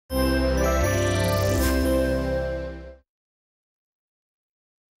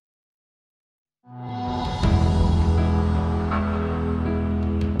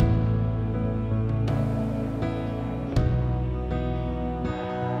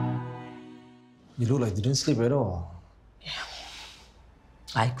You look like you didn't sleep at all. Yeah.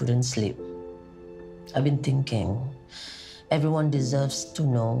 I couldn't sleep. I've been thinking, everyone deserves to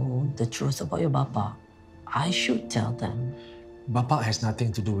know the truth about your Bapa. I should tell them. Bapa has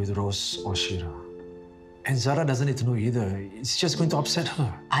nothing to do with Rose or Shira. And Zara doesn't need to know either. It's just going to upset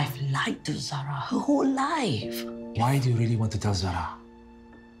her. I've lied to Zara her whole life. Why do you really want to tell Zara?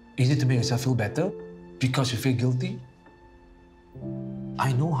 Is it to make yourself feel better? Because you feel guilty?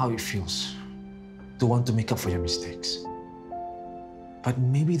 I know how it feels to want to make up for your mistakes. But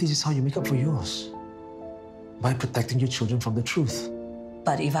maybe this is how you make up for yours. By protecting your children from the truth.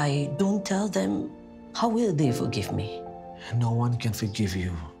 But if I don't tell them, how will they forgive me? No one can forgive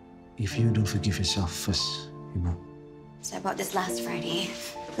you if you don't forgive yourself first, Ibu. So I bought this last Friday.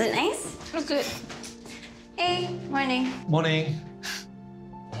 Is it nice? Looks good. Hey, morning. Morning.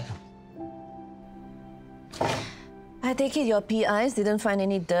 I take it your PIs didn't find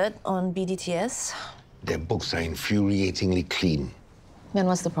any dirt on BDTS? Their books are infuriatingly clean. Then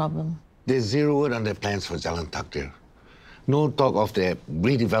what's the problem? There's zero word on their plans for Jalan Takdir. No talk of their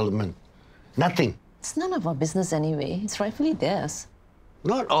redevelopment. Nothing. It's none of our business anyway. It's rightfully theirs.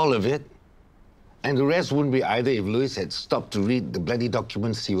 Not all of it. And the rest wouldn't be either if Louis had stopped to read the bloody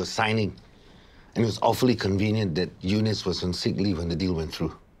documents he was signing. And it was awfully convenient that Eunice was on sick leave when the deal went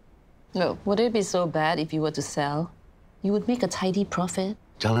through. Look, would it be so bad if you were to sell? You would make a tidy profit.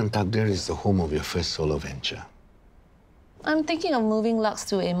 Jalan Takdir is the home of your first solo venture. I'm thinking of moving Lux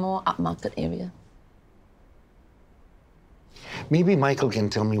to a more upmarket area. Maybe Michael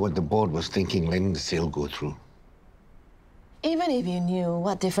can tell me what the board was thinking letting the sale go through. Even if you knew,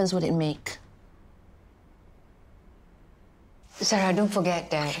 what difference would it make? Zara, don't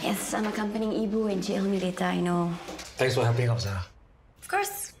forget that. Yes, I'm accompanying Ibu and Helmi later, I know. Thanks for helping out, Zara. Of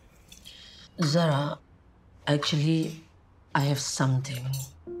course. Zara, actually, I have something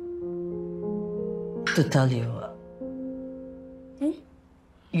to tell you.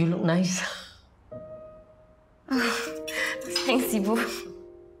 You look nice. Thanks, Ibu.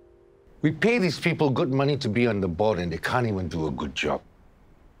 We pay these people good money to be on the board and they can't even do a good job.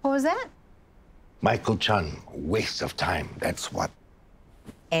 What was that? Michael Chan, waste of time, that's what.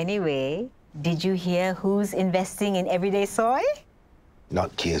 Anyway, did you hear who's investing in Everyday Soy?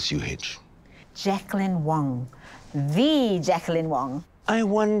 Not KSUH. Jacqueline Wong. The Jacqueline Wong. I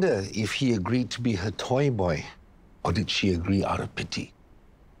wonder if he agreed to be her toy boy, or did she agree out of pity?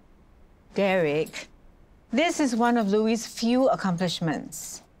 Derek, this is one of Louis' few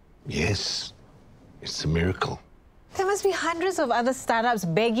accomplishments. Yes, it's a miracle. There must be hundreds of other startups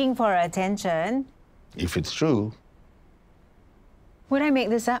begging for our attention. If it's true. Would I make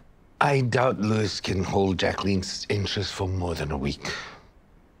this up? I doubt Louis can hold Jacqueline's interest for more than a week.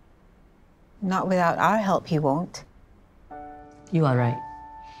 Not without our help, he won't. You are right.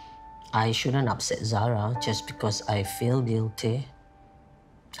 I shouldn't upset Zara just because I feel guilty.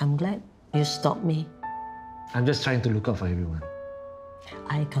 I'm glad you stopped me. I'm just trying to look out for everyone.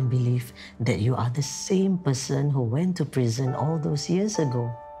 I can't believe that you are the same person who went to prison all those years ago.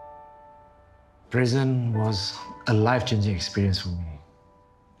 Prison was a life-changing experience for me.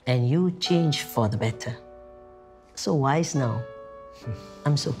 And you changed for the better. So wise now.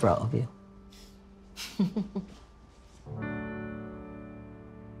 I'm so proud of you.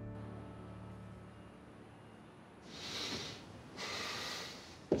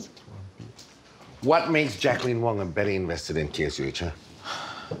 What makes Jacqueline Wong a better investor than KSUH?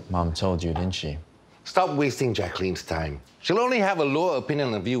 Mom told you, didn't she? Stop wasting Jacqueline's time. She'll only have a lower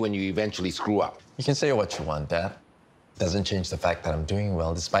opinion of you when you eventually screw up. You can say what you want, Dad. Doesn't change the fact that I'm doing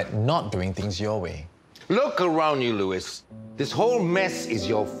well despite not doing things your way. Look around you, Louis. This whole mess is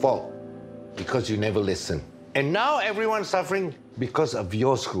your fault because you never listen. And now everyone's suffering because of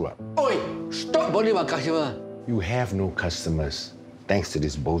your screw-up. Oi, stop body customer. You have no customers, thanks to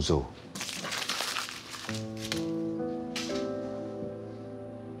this bozo.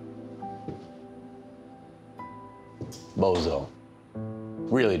 Bozo.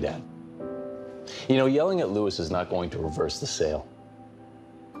 Really, Dad. You know, yelling at Louis is not going to reverse the sale.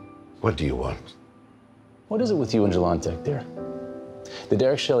 What do you want? What is it with you and Jalan Takdir? The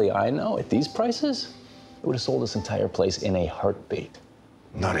Derek Shelley I know, at these prices, it would have sold this entire place in a heartbeat.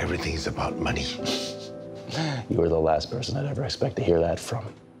 Not everything is about money. You were the last person I'd ever expect to hear that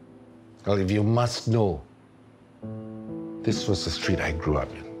from. Well, if you must know, this was the street I grew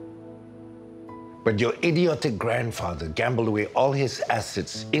up in. But your idiotic grandfather gambled away all his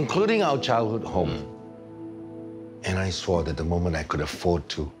assets, including our childhood home. And I swore that the moment I could afford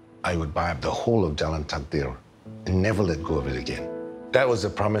to, I would buy up the whole of Jalan Takdir and never let go of it again. That was the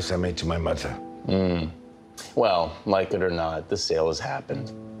promise I made to my mother. Well, like it or not, the sale has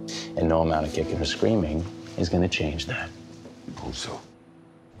happened. And no amount of kicking or screaming is going to change that. Hope so.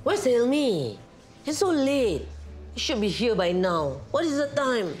 Where's Helmi? It's so late. He should be here by now. What is the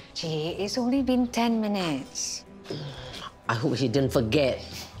time? Gee, it's only been 10 minutes. I hope he didn't forget.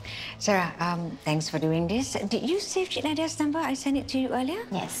 Zara, thanks for doing this. Did you save Cik Nadia's number? I sent it to you earlier.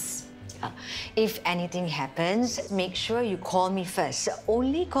 Yes. If anything happens, make sure you call me first.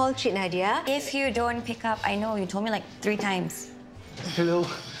 Only call Cik Nadia. If you don't pick up, I know you told me like 3 times. Hello.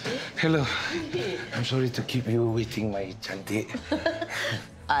 Hello. I'm sorry to keep you waiting, my cantik.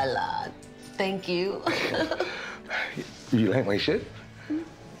 Alah, thank you. You like my shirt?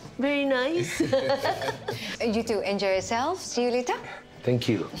 Very nice. You too. Enjoy yourself. See you later. Thank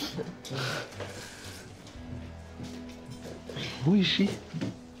you. Who is she?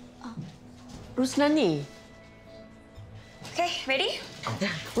 Rusnani, Okay, ready?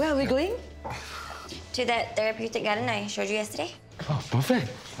 where are we going? To that therapeutic garden I showed you yesterday. Oh, perfect.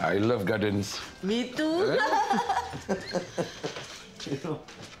 I love gardens. Me too.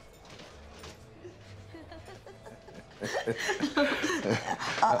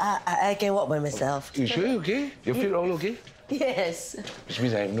 I can walk by myself. You sure? Okay? You feel all okay? Yes. Which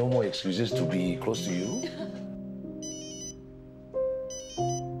means I have no more excuses to be close to you.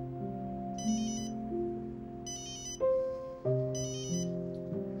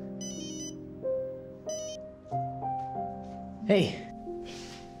 Hey.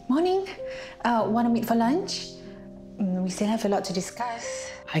 Morning. Want to meet for lunch? We still have a lot to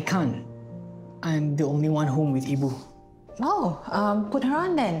discuss. I can't. I'm the only one home with Ibu. Oh, put her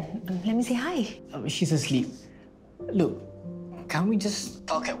on then. Let me say hi. She's asleep. Look, can't we just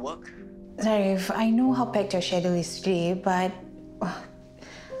talk at work? Zarif, I know how packed your schedule is today, but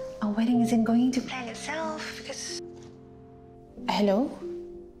our wedding isn't going to plan itself because... Hello?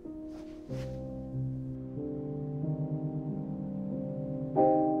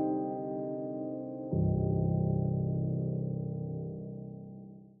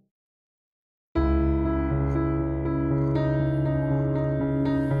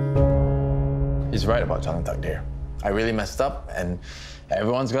 He's right about Jalan Takdir. I really messed up, and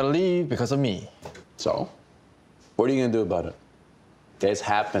everyone's got to leave because of me. So, what are you going to do about it? It's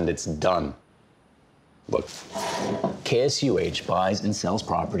happened. It's done. Look, KSUH buys and sells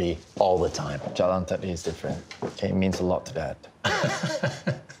property all the time. Jalan Takdir is different. Okay, it means a lot to Dad.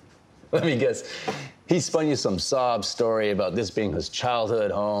 Let me guess. He spun you some sob story about this being his childhood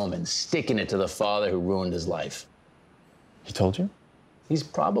home and sticking it to the father who ruined his life. He told you? He's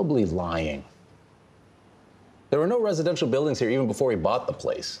probably lying. There were no residential buildings here even before he bought the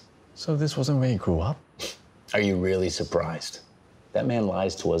place. So this wasn't where he grew up? Are you really surprised? That man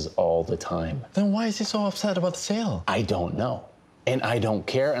lies to us all the time. Then why is he so upset about the sale? I don't know. And I don't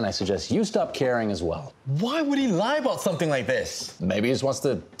care, and I suggest you stop caring as well. Why would he lie about something like this? Maybe he just wants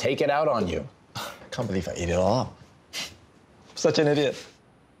to take it out on you. I can't believe I ate it all up. Such an idiot.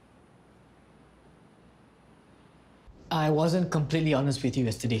 I wasn't completely honest with you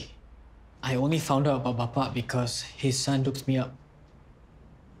yesterday. I only found out about Bapak because his son looked me up.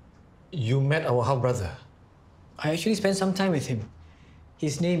 You met our half-brother? I actually spent some time with him.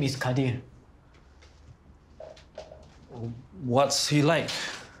 His name is Kadir. What's he like?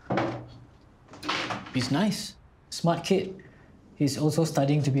 He's nice. Smart kid. He's also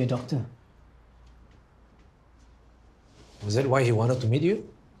studying to be a doctor. Was that why he wanted to meet you?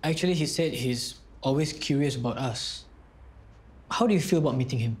 Actually, he said he's always curious about us. How do you feel about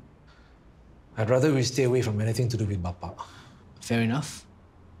meeting him? I'd rather we stay away from anything to do with Bapak. Fair enough.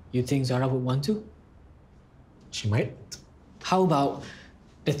 You think Zara would want to? She might. How about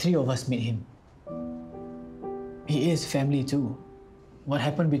the three of us meet him? He is family too. What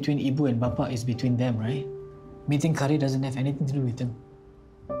happened between Ibu and Bapak is between them, right? Meeting Kari doesn't have anything to do with them.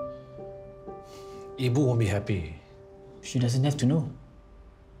 Ibu won't be happy. She doesn't have to know.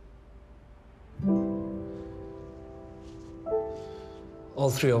 All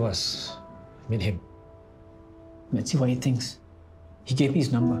 3 of us meet him. Let's see what he thinks. He gave me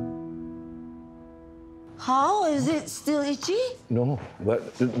his number. How? Is it still itchy? No,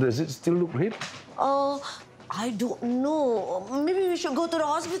 but does it still look red? I don't know. Maybe we should go to the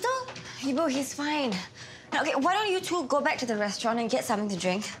hospital? Ibu, he's fine. Now, okay, why don't you two go back to the restaurant and get something to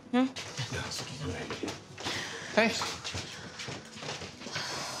drink? Hey.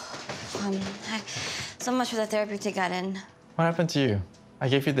 Hi. So much for the therapeutic garden. What happened to you? I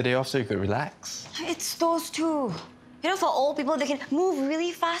gave you the day off so you could relax. It's those two. You know, for old people, they can move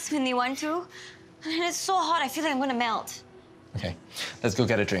really fast when they want to. And it's so hot, I feel like I'm gonna melt. Okay, let's go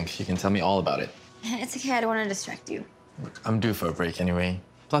get a drink. You can tell me all about it. It's okay, I don't want to distract you. Look, I'm due for a break anyway.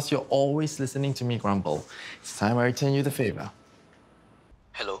 Plus, you're always listening to me grumble. It's time I return you the favor.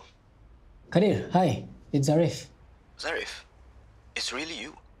 Hello? Kadir, hi. It's Zarif. Zarif, it's really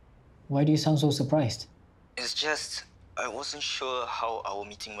you. Why do you sound so surprised? It's just, I wasn't sure how our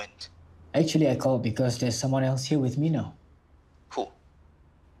meeting went. Actually, I called because there's someone else here with me now. Who?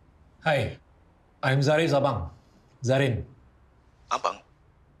 Hi, I'm Zarif's abang, Zarin. Abang?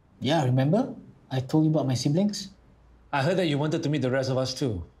 Yeah, remember? I told you about my siblings. I heard that you wanted to meet the rest of us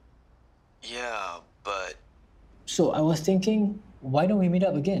too. Yeah, but... So I was thinking, why don't we meet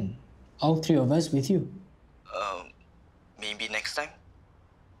up again? All three of us with you. Maybe next time?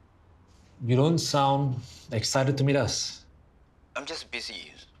 You don't sound excited to meet us. I'm just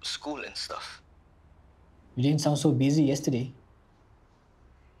busy, school and stuff. You didn't sound so busy yesterday.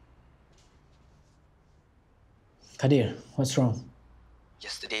 Kadir, what's wrong?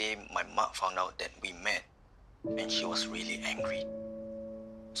 Yesterday, my mom found out that we met, and she was really angry.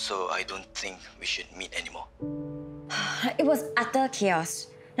 So I don't think we should meet anymore. It was utter chaos.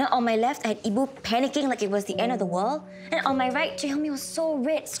 Now, on my left, I had Ibu panicking like it was the end of the world. And on my right, Helmi was so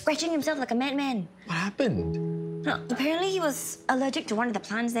red, scratching himself like a madman. What happened? Now, apparently, he was allergic to one of the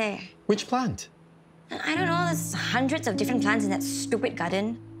plants there. Which plant? I don't know, there's hundreds of different plants in that stupid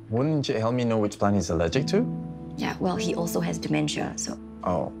garden. Wouldn't you help me know which plant he's allergic to? Yeah, well, he also has dementia, so...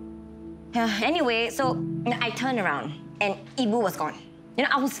 Oh. Anyway, so I turned around and Ibu was gone.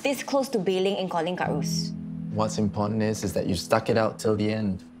 I was this close to bailing and calling Kak Rus. What's important is that you stuck it out till the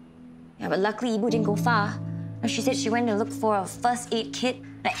end. Yeah, but luckily Ibu didn't go far. She said she went to look for a first aid kit,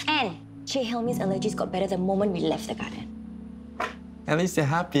 and Helmi's allergies got better the moment we left the garden. At least you're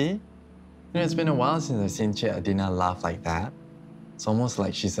happy. It's been a while since I've seen Adina laugh like that. It's almost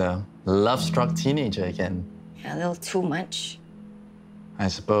like she's a love-struck teenager again. Yeah, a little too much. I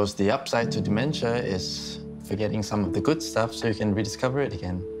suppose the upside to dementia is forgetting some of the good stuff so you can rediscover it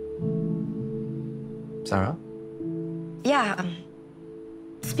again. Zara? Yeah,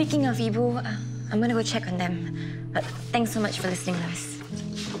 speaking of Ibu, I'm gonna go check on them. But thanks so much for listening, Lewis.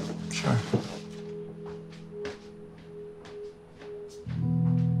 Sure.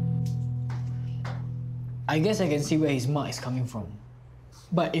 I guess I can see where his mark is coming from.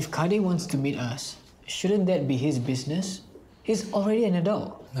 But if Kadir wants to meet us, shouldn't that be his business? He's already an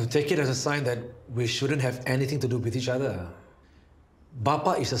adult. Now take it as a sign that we shouldn't have anything to do with each other.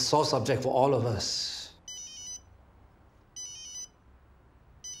 Bapa is a sore subject for all of us.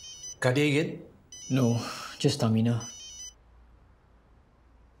 Kadir again? No, just Tamina.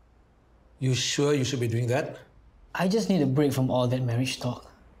 You sure you should be doing that? I just need a break from all that marriage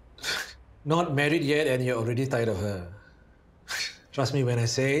talk. Not married yet and you're already tired of her. Trust me when I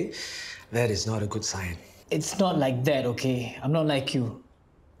say, that is not a good sign. It's not like that, okay? I'm not like you.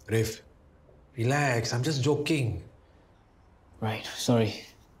 Rif, relax, I'm just joking. Right, sorry.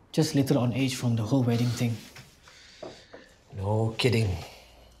 Just little on edge from the whole wedding thing. No kidding.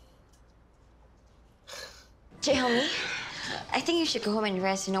 Helmi, I think you should go home and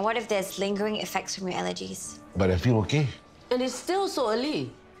rest. What if there's lingering effects from your allergies? But I feel okay. And it's still so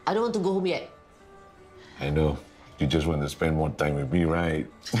early. I don't want to go home yet. I know. You just want to spend more time with me, right?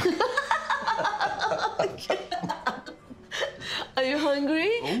 Are you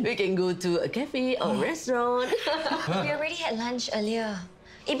hungry? We can go to a cafe or a restaurant. We already had lunch earlier.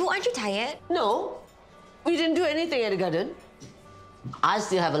 Ibu, aren't you tired? No, we didn't do anything at the garden. I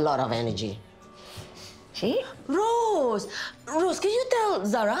still have a lot of energy. See? Rose, can you tell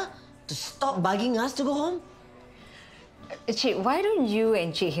Zara to stop bugging us to go home? Why don't you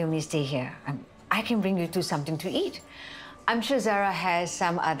and Helmi stay here? I can bring you two something to eat. I'm sure Zara has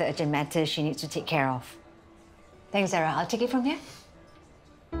some other urgent matters she needs to take care of. Thanks, Zara. I'll take it from here.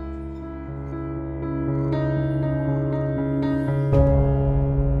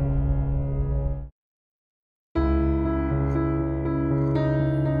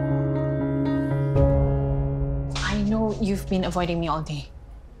 I know you've been avoiding me all day.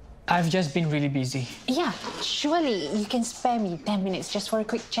 I've just been really busy. Yeah, surely you can spare me 10 minutes just for a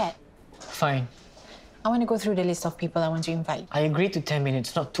quick chat. Fine. I want to go through the list of people I want to invite. I agreed to 10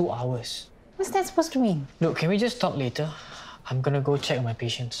 minutes, not 2 hours. What's that supposed to mean? Look, can we just talk later? I'm gonna go check on my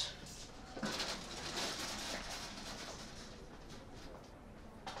patients.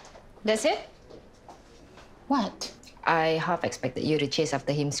 That's it? What? I half expected you to chase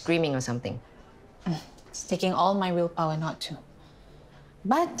after him screaming or something. It's taking all my willpower not to.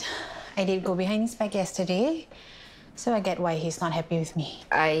 But I did go behind his back yesterday, so I get why he's not happy with me.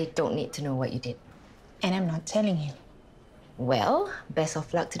 I don't need to know what you did. And I'm not telling you. Well, best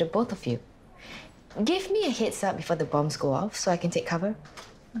of luck to the both of you. Give me a heads up before the bombs go off so I can take cover.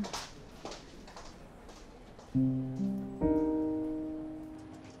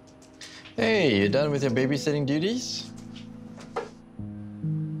 Hey, you done with your babysitting duties?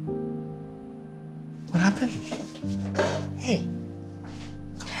 happened? Hey.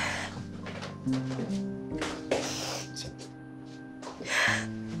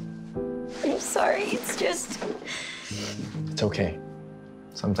 I'm sorry, it's just... It's okay.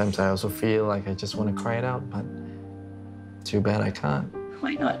 Sometimes I also feel like I just want to cry it out, but too bad I can't.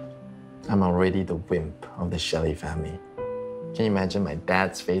 Why not? I'm already the wimp of the Shelley family. Can you imagine my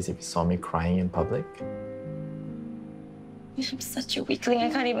dad's face if he saw me crying in public? I'm such a weakling, I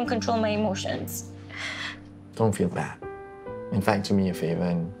can't even control my emotions. Don't feel bad. In fact, do me a favor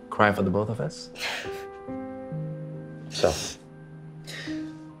and cry for the both of us. So,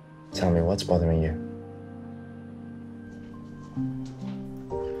 tell me what's bothering you?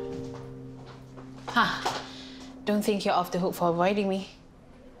 Don't think you're off the hook for avoiding me.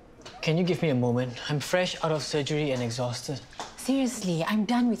 Can you give me a moment? I'm fresh out of surgery and exhausted. Seriously, I'm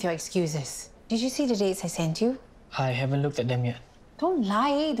done with your excuses. Did you see the dates I sent you? I haven't looked at them yet. Don't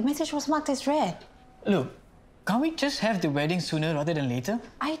lie. The message was marked as read. Look, can't we just have the wedding sooner rather than later?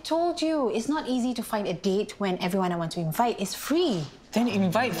 I told you, it's not easy to find a date when everyone I want to invite is free. Then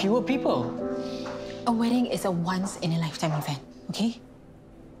invite fewer people. A wedding is a once-in-a-lifetime event, okay?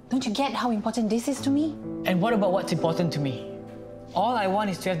 Don't you get how important this is to me? And what about what's important to me? All I want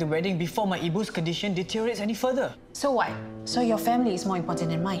is to have the wedding before my Ibu's condition deteriorates any further. So what? So your family is more important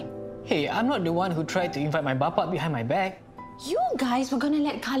than mine? Hey, I'm not the one who tried to invite my bapa behind my back. You guys were gonna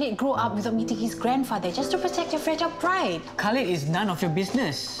let Khalid grow up without meeting his grandfather just to protect your fragile pride. Khalid is none of your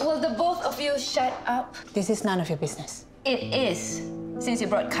business. Will the both of you shut up? This is none of your business. It is, since you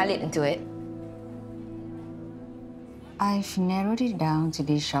brought Khalid into it. I've narrowed it down to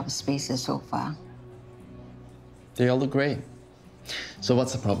these shop spaces so far. They all look great. So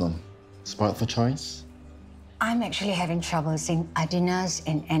what's the problem? Spoiled for choice? I'm actually having trouble seeing Adina's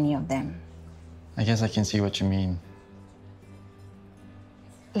in any of them. I guess I can see what you mean.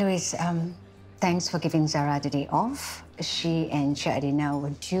 Luis, thanks for giving Zara the day off. She and Adina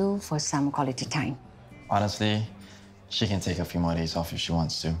were due for some quality time. Honestly, she can take a few more days off if she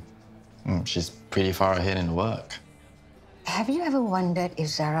wants to. She's pretty far ahead in the work. Have you ever wondered if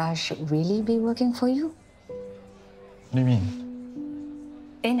Zara should really be working for you? What do you mean?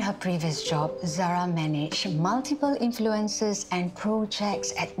 In her previous job, Zara managed multiple influencers and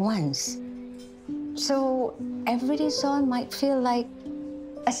projects at once. So every day on might feel like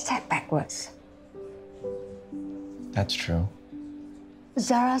a step backwards. That's true.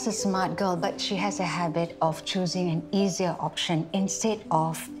 Zara's a smart girl, but she has a habit of choosing an easier option instead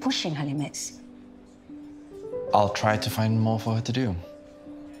of pushing her limits. I'll try to find more for her to do.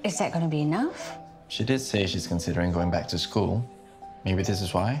 Is that going to be enough? She did say she's considering going back to school. Maybe this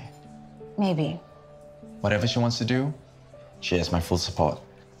is why? Maybe. Whatever she wants to do, she has my full support.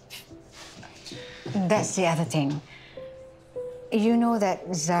 That's the other thing. You know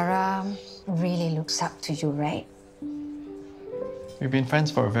that Zara really looks up to you, right? We've been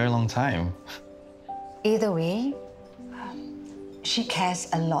friends for a very long time. Either way, she cares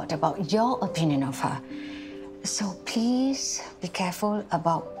a lot about your opinion of her. So please be careful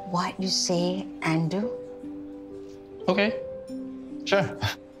about what you say and do. Okay, sure.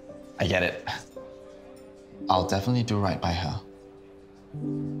 I get it. I'll definitely do right by her.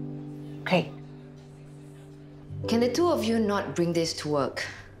 Great. Can the two of you not bring this to work?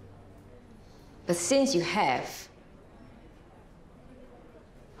 But since you have...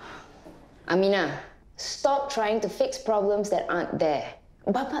 Amina, stop trying to fix problems that aren't there.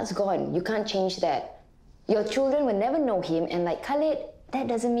 Bapa's gone. You can't change that. Your children will never know him, and like Khalid, that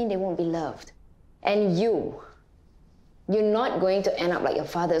doesn't mean they won't be loved. And you're not going to end up like your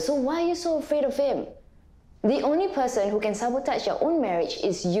father, so why are you so afraid of him? The only person who can sabotage your own marriage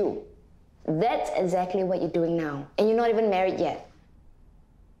is you. That's exactly what you're doing now, and you're not even married yet.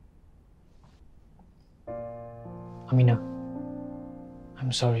 Amina,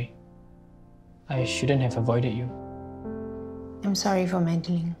 I'm sorry. I shouldn't have avoided you. I'm sorry for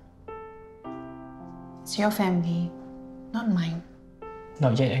meddling. It's your family, not mine.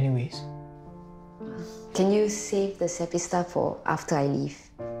 Not yet anyways. Can you save the Seppi stuff for after I leave?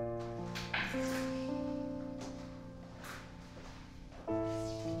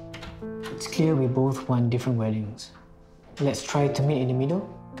 It's clear we both want different weddings. Let's try to meet in the middle.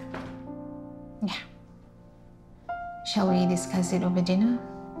 Yeah. Shall we discuss it over dinner?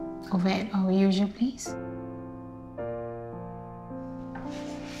 Over at our usual place?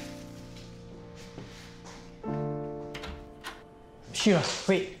 Shira,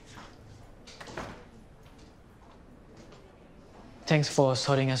 wait. Thanks for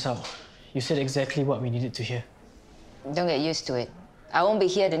sorting us out. You said exactly what we needed to hear. Don't get used to it. I won't be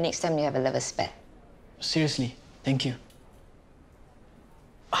here the next time you have a lover spat. Seriously, thank you.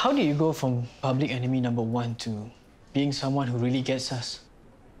 How do you go from public enemy #1 to being someone who really gets us?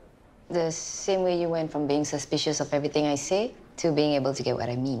 The same way you went from being suspicious of everything I say to being able to get what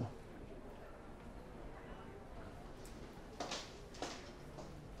I mean.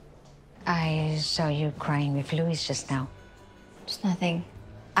 I saw you crying with Louis just now. It's nothing.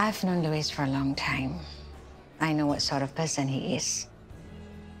 I've known Louis for a long time. I know what sort of person he is.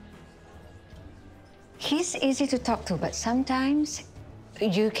 He's easy to talk to, but sometimes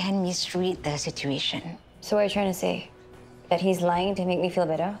you can misread the situation. So what are you trying to say? That he's lying to make me feel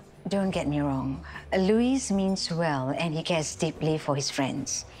better? Don't get me wrong. Louis means well, and he cares deeply for his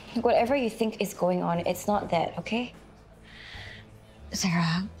friends. Whatever you think is going on, it's not that, okay?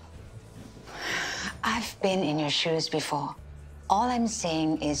 Zara, I've been in your shoes before. All I'm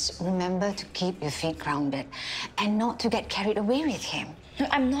saying is remember to keep your feet grounded and not to get carried away with him.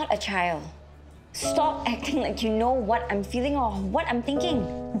 I'm not a child. Stop acting like you know what I'm feeling or what I'm thinking.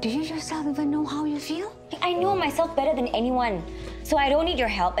 Do you yourself even know how you feel? I know myself better than anyone. So I don't need your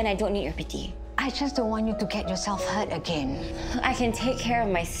help and I don't need your pity. I just don't want you to get yourself hurt again. I can take care of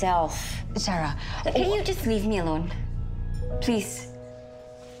myself. Zara, can you just leave me alone? Please.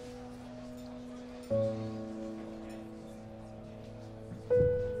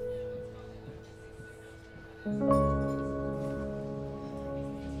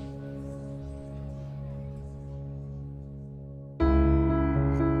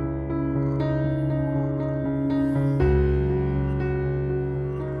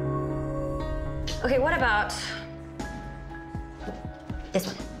 Okay, what about this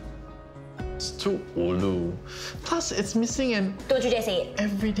one? It's too ulu. Plus, it's missing an Don't you dare say it.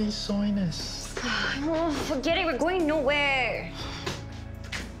 everyday soyness. Oh, forget it, we're going nowhere.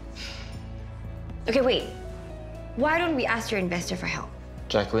 Okay, wait. Why don't we ask your investor for help?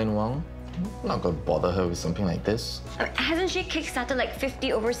 Jacqueline Wong? I'm not gonna bother her with something like this. Hasn't she kickstarted like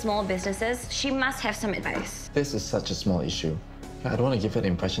 50 over small businesses? She must have some advice. This is such a small issue. I don't want to give her the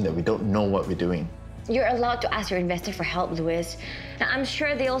impression that we don't know what we're doing. You're allowed to ask your investor for help, Louis. Now, I'm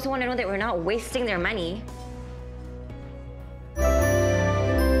sure they also want to know that we're not wasting their money.